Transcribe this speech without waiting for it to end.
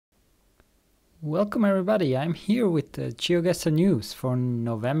Welcome everybody, I'm here with the Geoguessr news for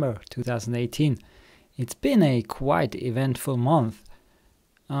November 2018. It's been a quite eventful month.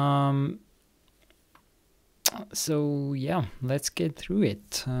 So yeah, let's get through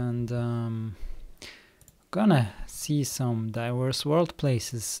it. And gonna see some diverse world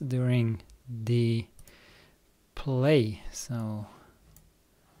places during the play. So,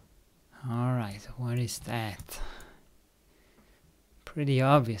 alright, what is that? Pretty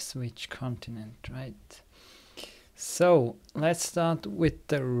obvious which continent, right? So let's start with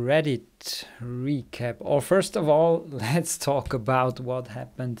the Reddit recap. Or first of all, let's talk about what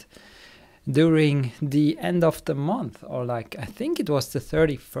happened during the end of the month, or like I think it was the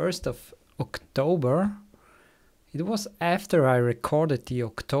 31st of October. It was after I recorded the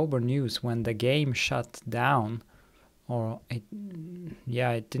October news when the game shut down, or it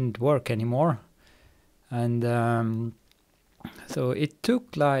didn't work anymore. And so it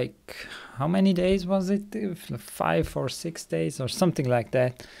took like, how many days was it? 5 or 6 days or something like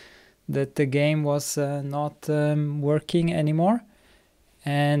that, that the game was not working anymore.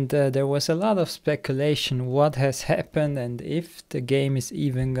 And there was a lot of speculation what has happened and if the game is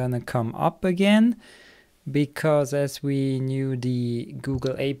even gonna come up again. Because as we knew, the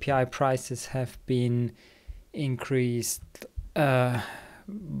Google API prices have been increased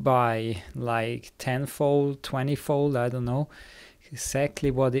by like 10-fold, 20-fold, I don't know exactly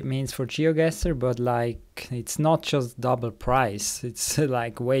what it means for Geoguessr, but like it's not just double price, it's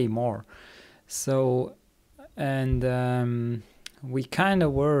like way more. So, and we kind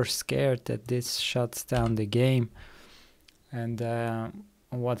of were scared that this shuts down the game. And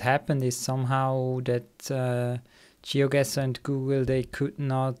what happened is somehow that Geoguessr and Google, they could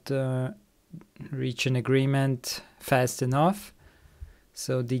not reach an agreement fast enough.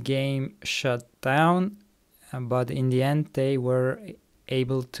 So the game shut down, but in the end they were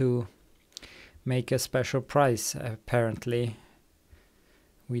able to make a special price, apparently.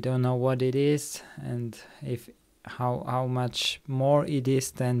 We don't know what it is and if how much more it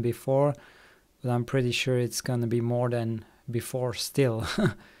is than before, but I'm pretty sure it's gonna be more than before still.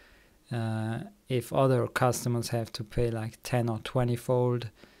 If other customers have to pay like 10 or 20-fold,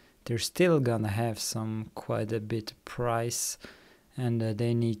 they're still gonna have some quite a bit price. And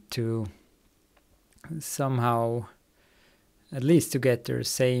they need to somehow, at least to get their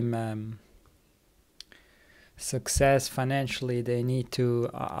same success financially, they need to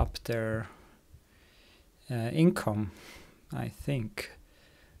up their income, I think.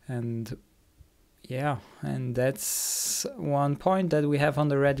 And yeah, and that's one point that we have on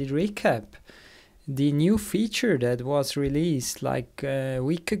the Reddit recap. The new feature that was released like a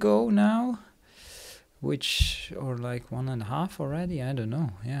week ago now, or like 1.5 already, I don't know.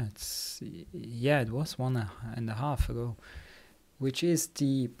 It was 1.5 ago, which is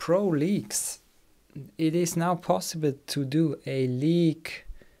the pro leagues. It is now possible to do a league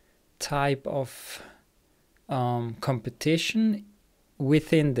type of competition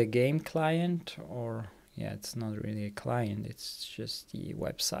within the game client, or it's not really a client, it's just the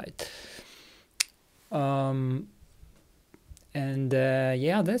website. And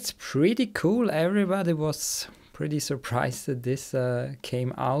that's pretty cool. Everybody was pretty surprised that this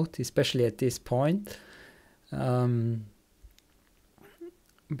came out, especially at this point.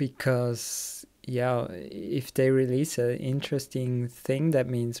 Because, if they release an interesting thing, that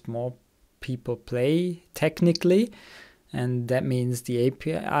means more people play, technically. And that means the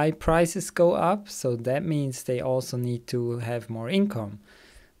API prices go up. So that means they also need to have more income.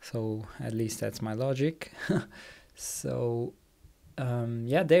 So at least that's my logic. So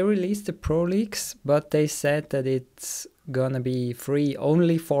they released the Pro Leagues, but they said that it's gonna be free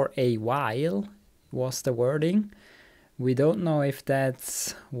only for a while, was the wording. We don't know if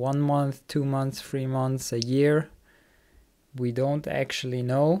that's 1 month, 2 months, 3 months, a year. We don't actually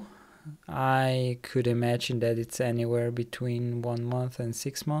know. I could imagine that it's anywhere between 1 month and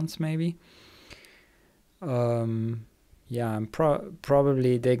 6 months maybe.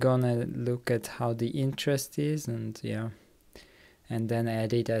 Probably they're gonna look at how the interest is and then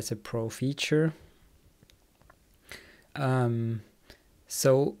add it as a pro feature.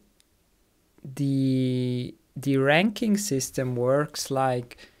 So the ranking system works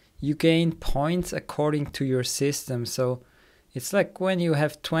like you gain points according to your system. So it's like when you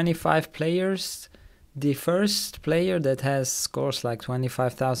have 25 players, the first player that has scores like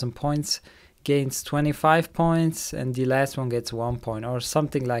 25,000 points gains 25 points and the last one gets 1 point or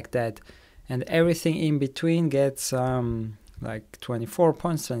something like that. And everything in between gets like 24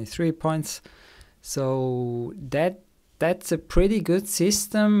 points, 23 points. So that's a pretty good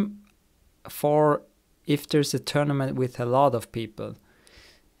system for if there's a tournament with a lot of people.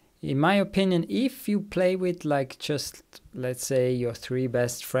 in my opinion, if you play with like just, let's say, your 3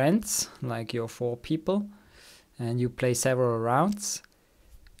 best friends, like your 4 people, and you play several rounds,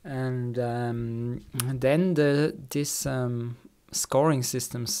 and then this scoring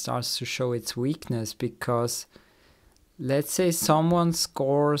system starts to show its weakness, because let's say someone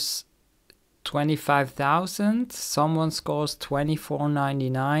scores 25,000, someone scores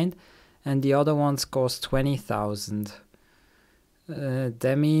 24.99, and the other one scores 20,000.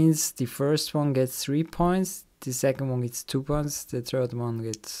 That means the first one gets 3 points, the second one gets 2 points, the third one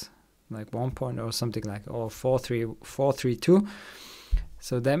gets like 1 point or something like, or 4-3-2.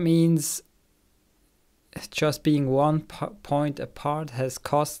 So that means just being 1 point apart has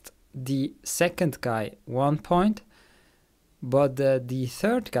cost the second guy 1 point, but the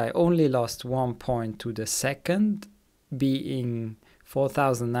third guy only lost 1 point to the second, being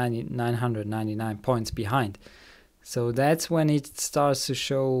 4,999 points behind. So that's when it starts to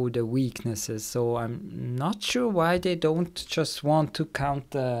show the weaknesses. So I'm not sure why they don't just want to count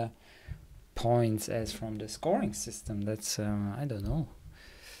the points as from the scoring system. That's I don't know.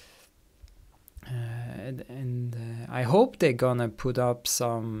 And I hope they're gonna put up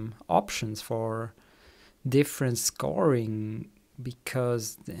some options for different scoring,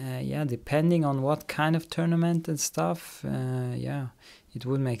 because yeah, depending on what kind of tournament and stuff, yeah, it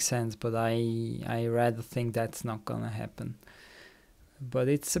would make sense, but I rather think that's not gonna happen. But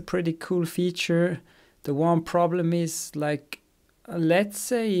it's a pretty cool feature. The one problem is, like, let's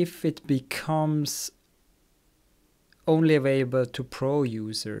say if it becomes only available to pro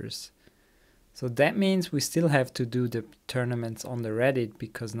users, so that means we still have to do the tournaments on the Reddit,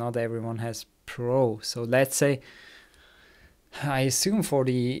 because not everyone has pro. So let's say, I assume for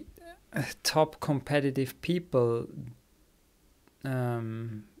the top competitive people,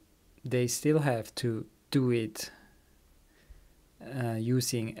 they still have to do it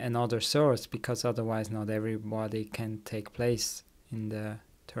using another source, because otherwise not everybody can take place in the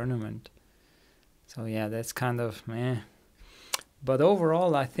tournament. So yeah, that's kind of meh. But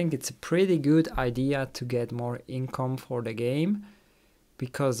overall, I think it's a pretty good idea to get more income for the game,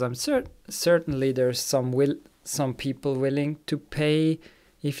 because I'm certainly there's some people willing to pay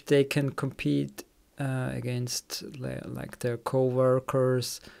if they can compete against like their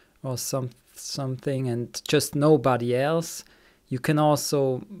co-workers or something, and just nobody else. You can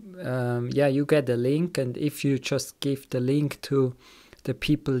also yeah, you get the link, and if you just give the link to the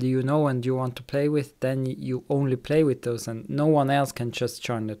people you know and you want to play with, then you only play with those, and no one else can just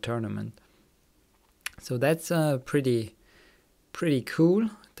join the tournament. So that's pretty cool,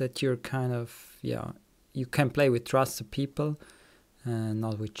 that you're kind of, yeah, you can play with trusted people,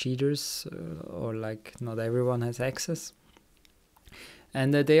 not with cheaters, or like not everyone has access.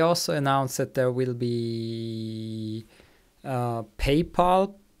 And they also announced that there will be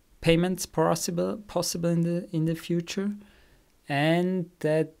PayPal payments possible in the future, and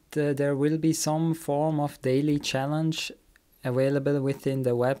that there will be some form of daily challenge available within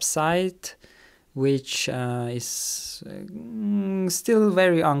the website, which is still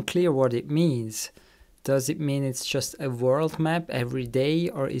very unclear what it means. Does it mean it's just a world map every day,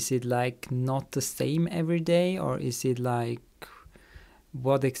 or is it like not the same every day, or is it like,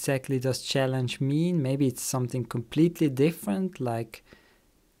 what exactly does challenge mean? Maybe it's something completely different, like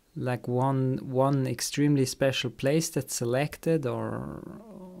one extremely special place that's selected, or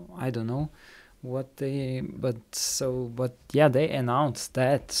I don't know what they, but yeah, they announced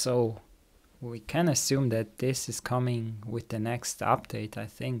that, so we can assume that this is coming with the next update, I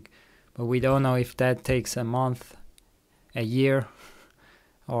think. But we don't know if that takes a month, a year,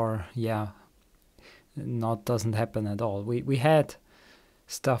 or yeah, doesn't happen at all. We had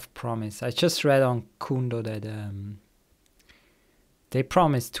stuff promised. I just read on Kundo that they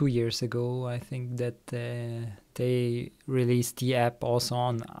promised 2 years ago, I think, that they released the app also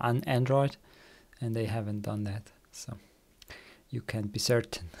on Android, and they haven't done that, so you can't be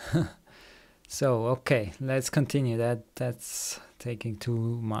certain. So okay, let's continue. That's taking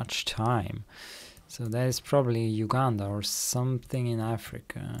too much time. So that is probably Uganda or something in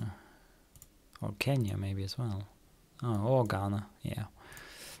Africa, or Kenya maybe as well. Oh, or Ghana, yeah.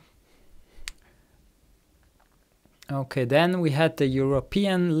 Okay, then we had the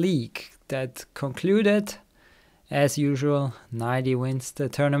European League that concluded. As usual, 90 wins the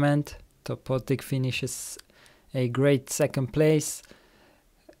tournament. Topotic finishes a great second place.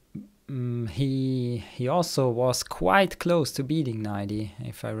 He also was quite close to beating 90,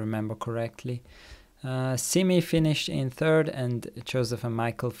 if I remember correctly. Simi finished in third, and Joseph and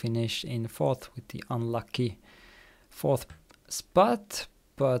Michael finished in fourth with the unlucky fourth spot,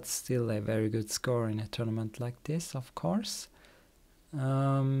 but still a very good score in a tournament like this, of course.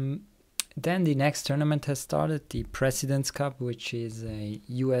 Then the next tournament has started, the President's Cup, which is a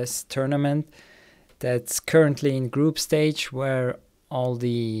US tournament that's currently in group stage, where all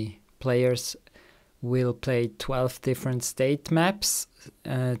the players will play 12 different state maps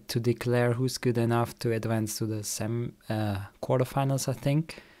to declare who's good enough to advance to the quarterfinals, I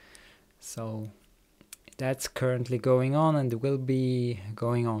think. So that's currently going on and will be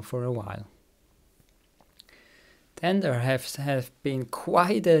going on for a while. Then there have been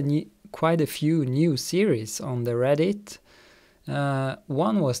quite a few new series on the Reddit.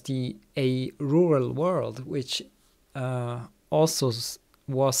 One was A Rural World, which also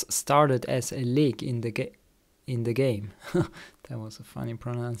was started as a league in the game. That was a funny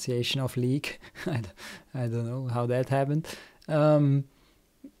pronunciation of league. I don't know how that happened.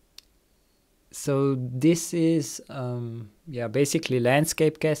 So this is basically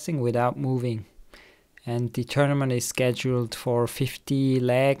landscape guessing without moving. And the tournament is scheduled for 50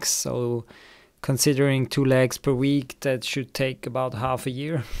 legs, so considering 2 legs per week, that should take about half a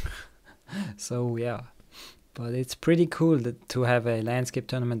year. So yeah, but it's pretty cool to have a landscape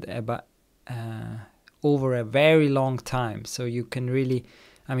tournament over a very long time. So you can really,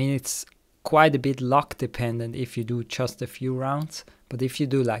 I mean, it's quite a bit luck dependent if you do just a few rounds. But if you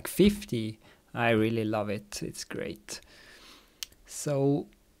do like 50, I really love it. It's great. So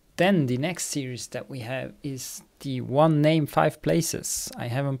then the next series that we have is the One Name 5 Places. I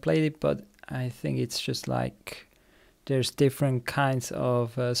haven't played it, but I think it's just like there's different kinds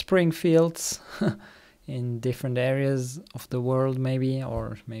of spring fields in different areas of the world, maybe,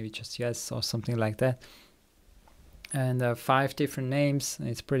 or maybe just US or something like that. And 5 different names.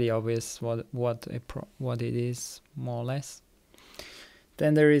 It's pretty obvious what it is, more or less.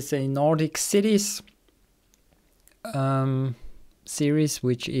 Then there is a Nordic Cities series,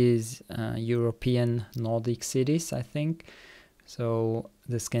 which is European Nordic cities, I think. So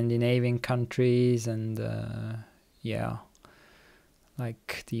the Scandinavian countries and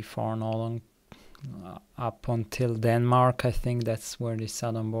like the far northern up until Denmark, I think that's where the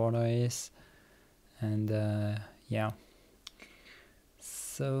southern border is. And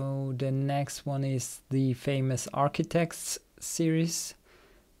so the next one is the Famous Architects series.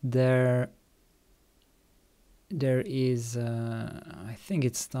 There is I think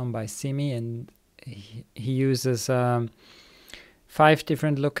it's done by Simi, and he uses 5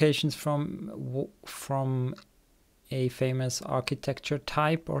 different locations from a famous architecture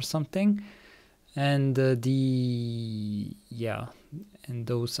type or something, and and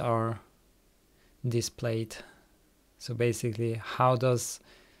those are displayed. So basically, how does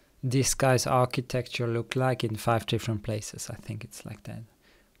this guy's architecture look like in 5 different places? I think it's like that.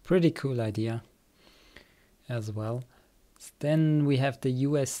 Pretty cool idea as well. Then we have the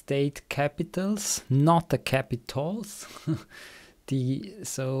US state capitals, not the capitals.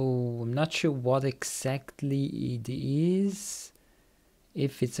 So I'm not sure what exactly it is,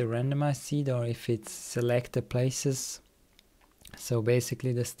 if it's a randomized seed or if it's selected places. So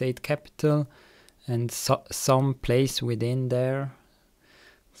basically the state capital and some place within there.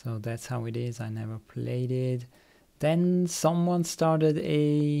 So that's how it is. I never played it. Then someone started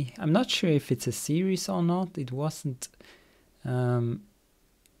I'm not sure if it's a series or not. It wasn't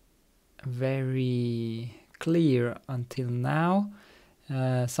very clear until now.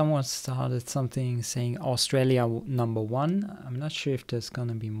 Someone started something saying Australia #1. I'm not sure if there's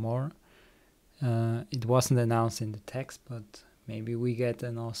gonna be more. It wasn't announced in the text, but maybe we get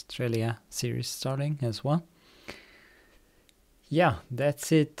an Australia series starting as well. Yeah,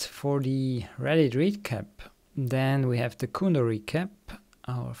 that's it for the Reddit recap. Then we have the Kundo recap,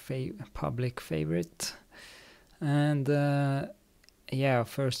 our public favorite. And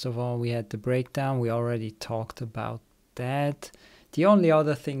first of all, we had the breakdown. We already talked about that. The only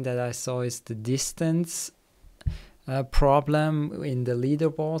other thing that I saw is the distance problem in the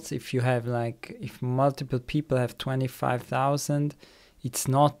leaderboards. If you have if multiple people have 25,000, it's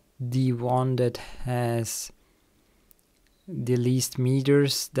not the one that has the least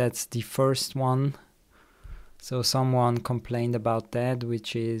meters. That's the first one. So someone complained about that,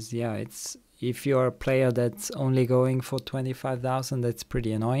 which is, it's if you're a player that's only going for 25,000, that's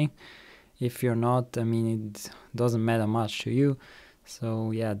pretty annoying. If you're not, I mean, it doesn't matter much to you.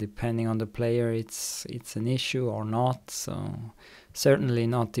 So depending on the player, it's an issue or not. So certainly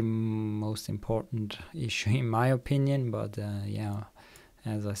not the most important issue in my opinion. But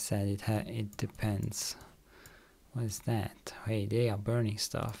as I said, it depends. What is that? Hey, they are burning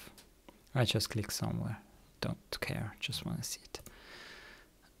stuff. I just click somewhere. Don't care. Just want to see it.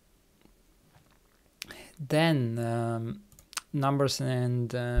 Then numbers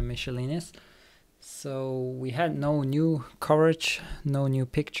and miscellaneous. So we had no new coverage, no new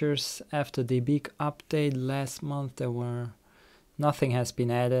pictures after the big update last month. Nothing has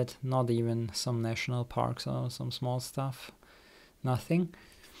been added, not even some national parks or some small stuff. Nothing.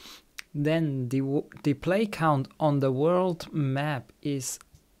 Then the play count on the world map is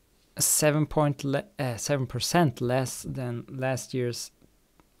 7% less than last year's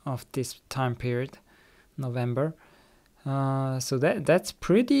of this time period, November. So that's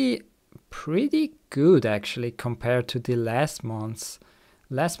pretty good actually compared to the last months.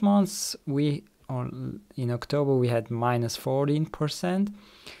 Last months in October we had -14%,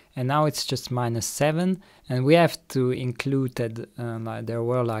 and now it's just -7%. And we have to include that like there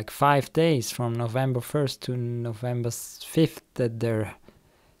were like 5 days from November 1st to November 5th that there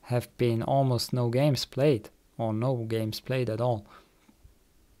have been almost no games played, or no games played at all.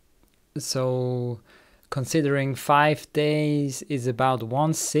 So considering 5 days is about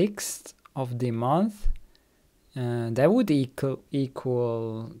 1/6 of the month, that would equal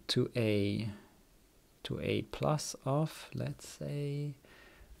to a plus of, let's say,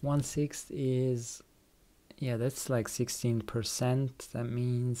 1/6 is, yeah, that's like 16%. That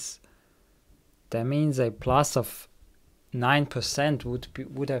means a plus of 9%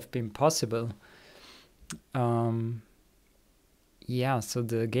 would have been possible. Yeah, so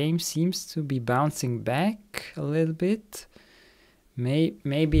the game seems to be bouncing back a little bit.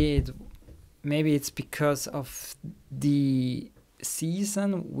 Maybe it's because of the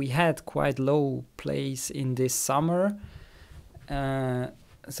season. We had quite low plays in this summer.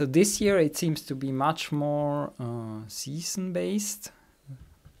 So this year it seems to be much more season based.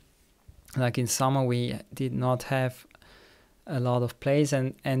 Like in summer we did not have a lot of plays,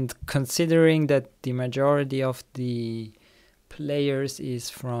 and considering that the majority of the players is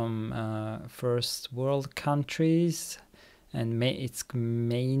from first world countries, and it's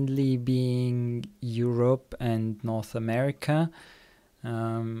mainly being Europe and North America.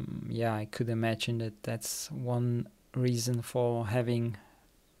 Yeah, I could imagine that that's one reason for having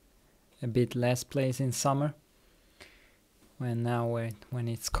a bit less plays in summer. When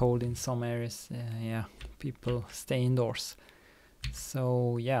it's cold in some areas, yeah, people stay indoors.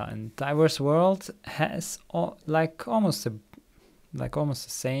 So yeah, and Diverse World has almost the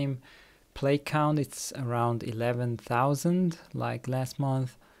same play count. It's around 11,000 like last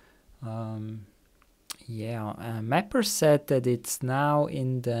month. Mapper said that it's now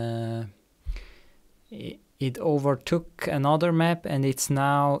in the it overtook another map, and it's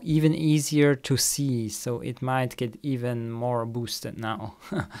now even easier to see, so it might get even more boosted now.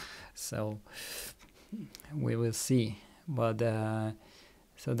 So we will see. But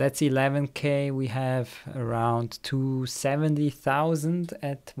so that's 11k. We have around 270,000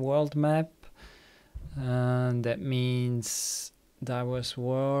 at world map, and that means Diverse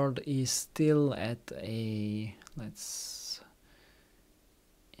World is still at a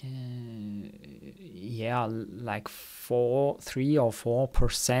like 3 or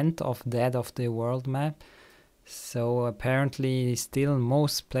 4% of that of the world map. So apparently still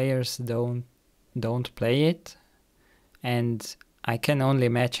most players don't play it, and I can only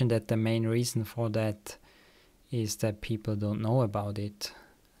imagine that the main reason for that is that people don't know about it.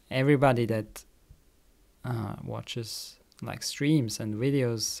 Everybody that watches like streams and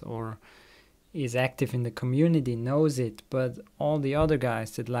videos or is active in the community knows it, but all the other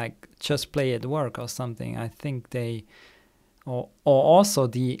guys that like just play at work or something, I think or also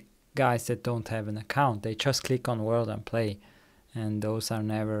the guys that don't have an account, they just click on world and play, and those are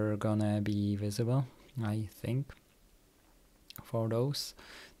never gonna be visible. I think for those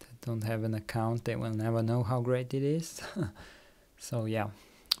that don't have an account, they will never know how great it is. So yeah,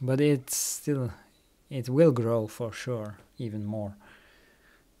 but it will grow for sure even more.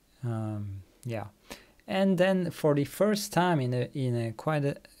 Yeah, and then for the first time I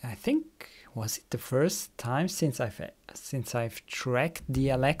think, was it the first time since I've tracked the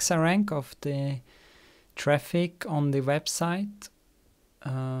Alexa rank of the traffic on the website,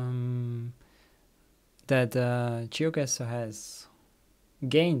 that Geoguessr has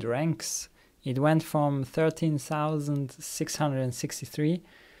gained ranks. It went from 13,663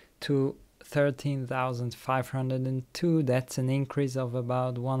 to 13,502. That's an increase of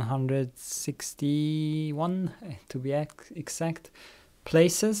about 161, to be exact,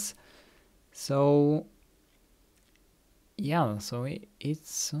 places. So yeah, so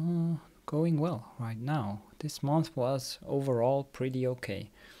it's going well right now. This month was overall pretty okay.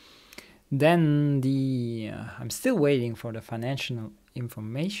 Then I'm still waiting for the financial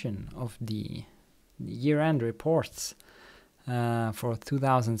information of the year-end reports for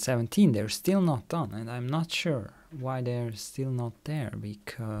 2017. They're still not done, and I'm not sure why they're still not there,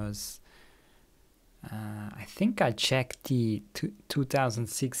 because I think I checked the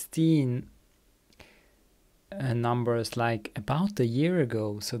 2016 numbers like about a year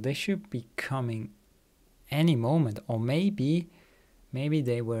ago, so they should be coming any moment. Or maybe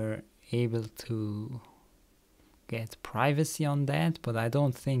they were able to get privacy on that, but I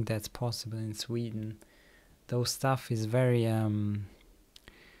don't think that's possible in Sweden. Those stuff is very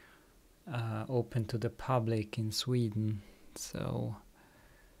open to the public in Sweden, so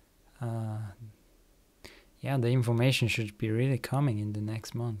yeah, the information should be really coming in the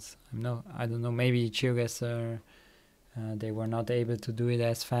next months. I don't know, maybe Geoguessr, they were not able to do it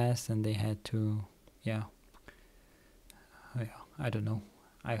as fast and they had to, I don't know.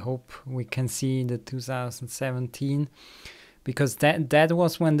 I hope we can see the 2017, because that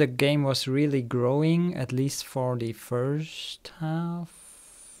was when the game was really growing, at least for the first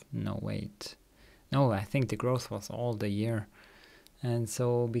half. No, wait. No, I think the growth was all the year. And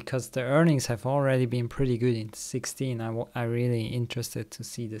so because the earnings have already been pretty good in 16, I really interested to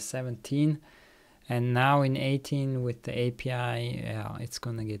see the 17. And now in 18 with the API, yeah, it's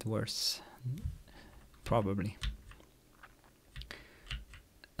gonna get worse, probably.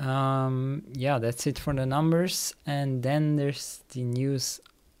 Yeah, that's it for the numbers. And then there's the news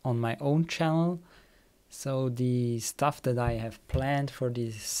on my own channel. So the stuff that I have planned for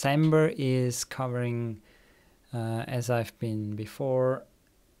December is covering, as I've been before,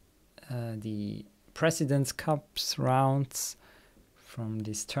 the President's Cups rounds from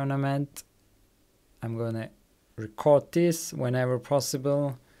this tournament. I'm gonna record this whenever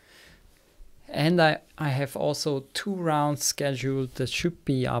possible. And I have also 2 rounds scheduled that should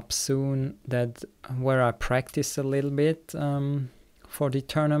be up soon, where I practice a little bit for the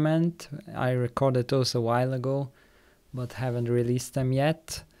tournament. I recorded those a while ago, but haven't released them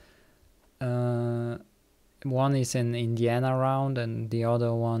yet. One is an Indiana round, and the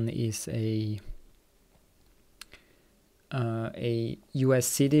other one is a US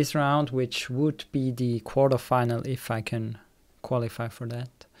cities round, which would be the quarterfinal if I can qualify for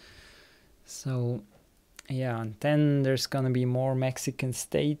that. So yeah, and then there's gonna be more Mexican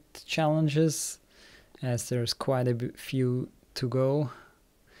state challenges, as there's quite a few to go.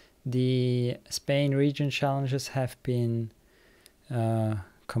 The Spain region challenges have been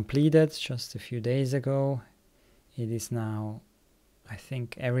completed just a few days ago. It is now, I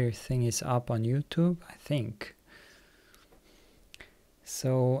think everything is up on YouTube, I think.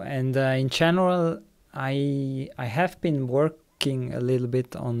 So, and in general, I have been working a little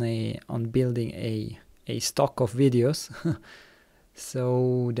bit on building a stock of videos,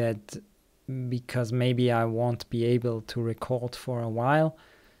 so that, because maybe I won't be able to record for a while,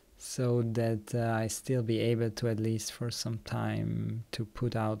 so that I still be able to, at least for some time, to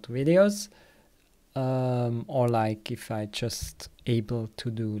put out videos, or like if I just able to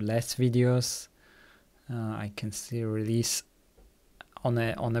do less videos, I can still release on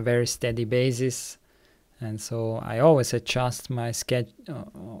a very steady basis. And so I always adjust my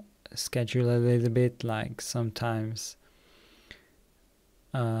schedule a little bit, like sometimes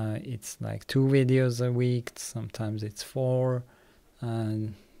it's like 2 videos a week, sometimes it's 4,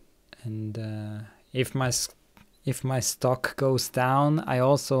 and if my stock goes down, I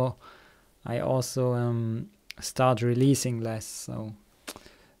also start releasing less. So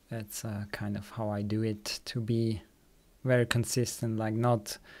that's kind of how I do it, to be very consistent, like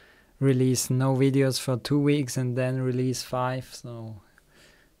not release no videos for 2 weeks and then release 5. So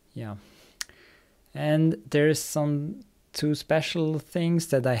yeah, and there's some 2 special things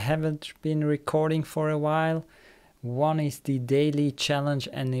that I haven't been recording for a while. One is the daily challenge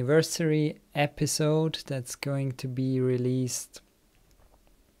anniversary episode that's going to be released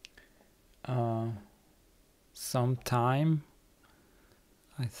sometime.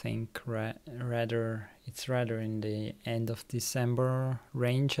 I think it's rather in the end of December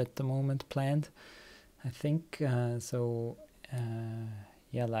range at the moment planned, I think. So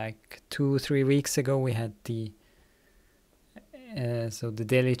yeah, like 2-3 weeks ago we had so the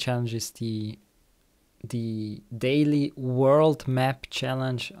daily challenge is the daily world map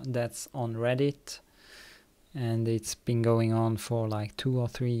challenge that's on Reddit, and it's been going on for like 2 or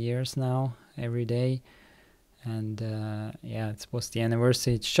 3 years now, every day. And yeah, it was the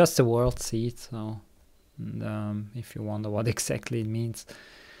anniversary. It's just a world seed, so if you wonder what exactly it means.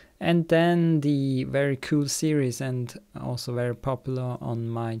 And then the very cool series, and also very popular on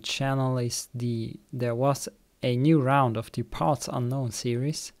my channel, is there was a new round of the Parts Unknown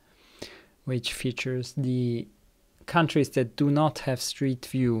series, which features the countries that do not have Street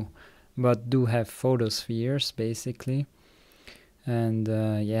View but do have photospheres, basically. And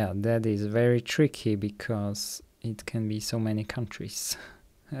yeah, that is very tricky because it can be so many countries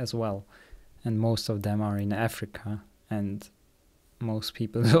as well. and most of them are in Africa, and most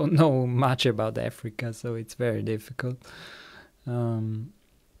people don't know much about Africa, so it's very difficult. And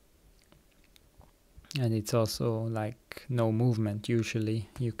it's also like no movement usually.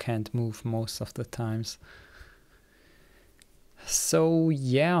 You can't move most of the times. So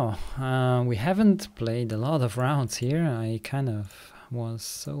yeah, we haven't played a lot of rounds here. I kind of was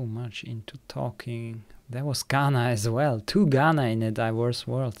so much into talking. There was Ghana as well. 2 Ghana in a diverse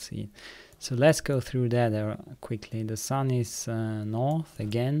world scene. So let's go through that quickly. The sun is north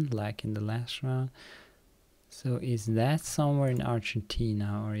again, like in the last round. So is that somewhere in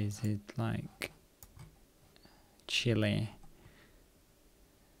Argentina, or is it like Chile?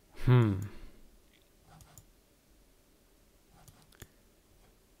 I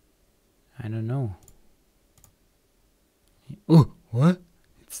don't know. Oh, what?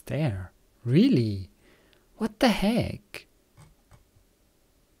 It's there. Really? What the heck?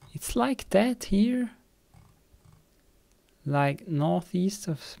 It's like that here? Like northeast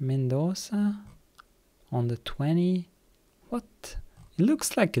of Mendoza? On the 20? What? It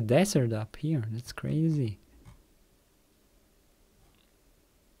looks like a desert up here. That's crazy.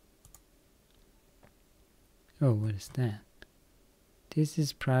 Oh, what is that? This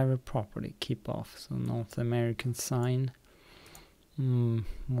is private property. Keep off. So North American sign.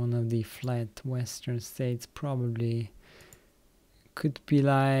 One of the flat western states, probably could be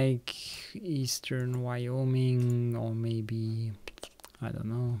like eastern Wyoming, or maybe, I don't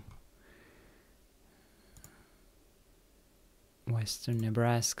know, western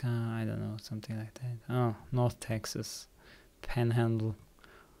Nebraska, I don't know, something like that. Oh, North Texas, Panhandle.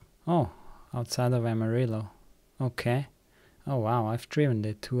 Oh, outside of Amarillo. Okay. Oh wow, I've driven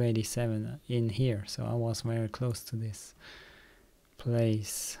the 287 in here, so I was very close to this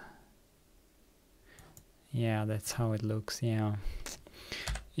place. Yeah, that's how it looks. Yeah,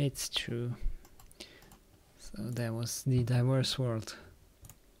 it's true. So that was the diverse world.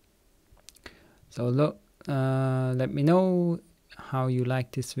 So look, let me know how you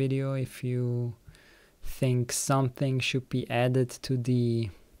like this video, if you think something should be added to the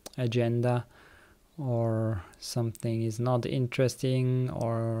agenda, or something is not interesting,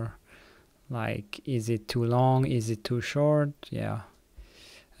 or like, is it too long, is it too short? Yeah,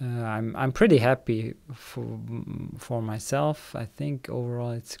 I'm pretty happy for myself. I think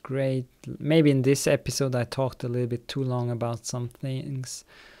overall it's great. Maybe in this episode I talked a little bit too long about some things,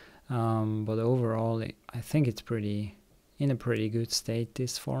 but overall I think it's in a pretty good state,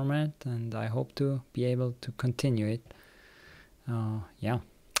 this format, and I hope to be able to continue it. Yeah,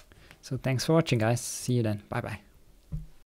 so thanks for watching, guys. See you then. Bye bye.